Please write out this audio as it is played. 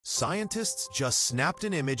Scientists just snapped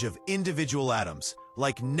an image of individual atoms,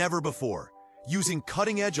 like never before. Using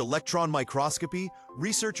cutting-edge electron microscopy,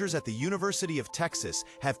 researchers at the University of Texas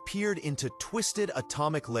have peered into twisted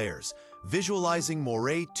atomic layers, visualizing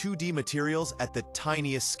Moiré 2D materials at the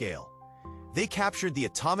tiniest scale. They captured the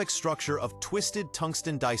atomic structure of twisted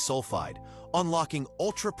tungsten disulfide, unlocking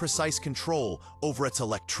ultra-precise control over its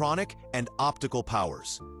electronic and optical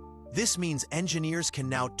powers. This means engineers can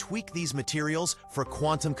now tweak these materials for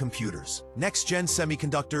quantum computers, next-gen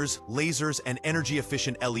semiconductors, lasers, and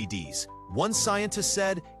energy-efficient LEDs. One scientist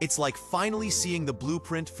said, "It's like finally seeing the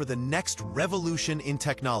blueprint for the next revolution in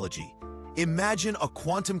technology." Imagine a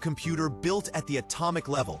quantum computer built at the atomic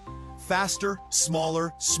level, faster,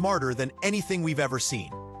 smaller, smarter than anything we've ever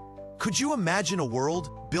seen. Could you imagine a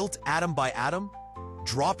world built atom by atom?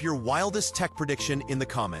 Drop your wildest tech prediction in the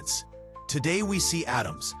comments. Today we see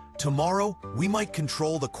atoms. Tomorrow, we might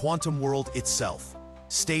control the quantum world itself.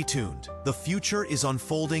 Stay tuned. The future is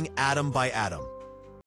unfolding atom by atom.